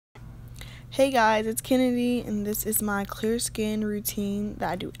Hey guys, it's Kennedy and this is my clear skin routine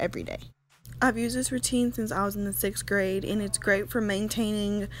that I do every day. I've used this routine since I was in the 6th grade and it's great for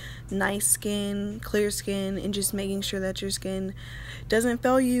maintaining nice skin, clear skin, and just making sure that your skin doesn't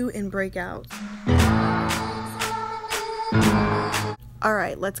fail you in breakouts.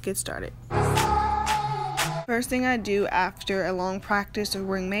 Alright, let's get started. First thing I do after a long practice of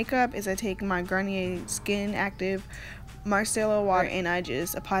wearing makeup is I take my Garnier Skin Active micellar water and I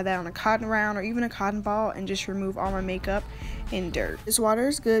just apply that on a cotton round or even a cotton ball and just remove all my makeup and dirt. This water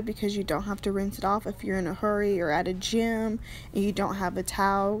is good because you don't have to rinse it off if you're in a hurry or at a gym and you don't have a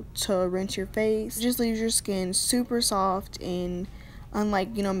towel to rinse your face. It just leaves your skin super soft, and unlike,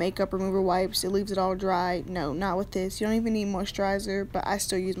 makeup remover wipes, it leaves it all dry. No, not with this. You don't even need moisturizer, but I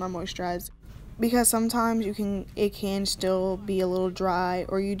still use my moisturizer because sometimes it can still be a little dry,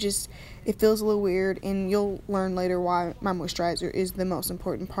 or it feels a little weird, and you'll learn later why my moisturizer is the most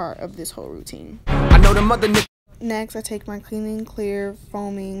important part of this whole routine. Next, I take my Clean & Clear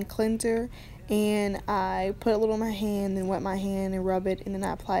foaming cleanser and I put a little in my hand, then wet my hand and rub it, and then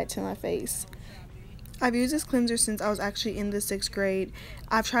I apply it to my face. I've used this cleanser since I was actually in the 6th grade.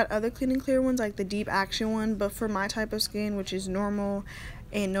 I've tried other Clean & Clear ones like the Deep Action one, but for my type of skin, which is normal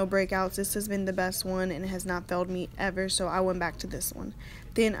and no breakouts, this has been the best one and it has not failed me ever, so I went back to this one.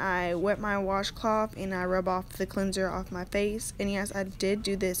 Then I wet my washcloth and I rub off the cleanser off my face. And yes, I did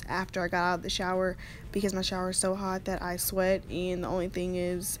do this after I got out of the shower because my shower is so hot that I sweat, and the only thing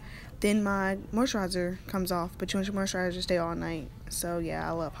is then my moisturizer comes off, but you want your moisturizer to stay all night. So yeah,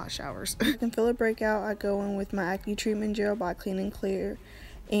 I love hot showers. If I can feel a breakout, I go in with my acne treatment gel by Clean & Clear,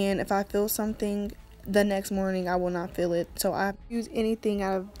 and if I feel something the next morning, I will not feel it. So I use anything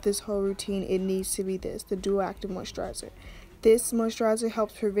out of this whole routine, it needs to be this, the Dual Active Moisturizer. This moisturizer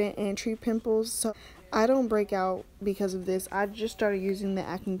helps prevent and treat pimples, so I don't break out because of this. I just started using the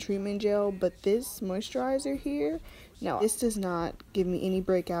acne treatment gel, but this moisturizer here, no, this does not give me any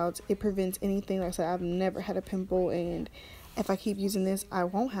breakouts. It prevents anything. Like I said, I've never had a pimple, and if I keep using this, I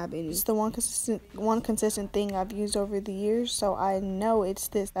won't have any. It's the one consistent thing I've used over the years, so I know it's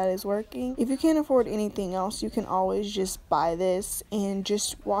this that is working. If you can't afford anything else, you can always just buy this and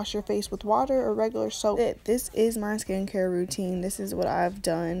just wash your face with water or regular soap. This is my skincare routine. This is what I've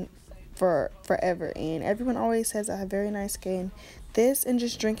done for forever, and everyone always says I have very nice skin. This and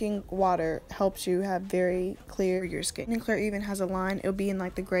just drinking water helps you have very clear your skin. Clean & Clear even has a line. It'll be in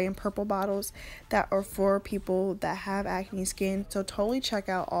like the gray and purple bottles that are for people that have acne skin. So totally check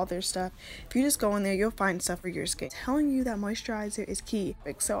out all their stuff. If you just go in there, you'll find stuff for your skin. I'm telling you that moisturizer is key.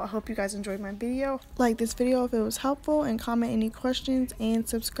 So I hope you guys enjoyed my video. Like this video if it was helpful, and comment any questions, and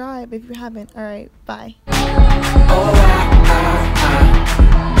subscribe if you haven't. Alright, bye.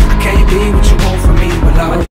 I can't be what you want from me, but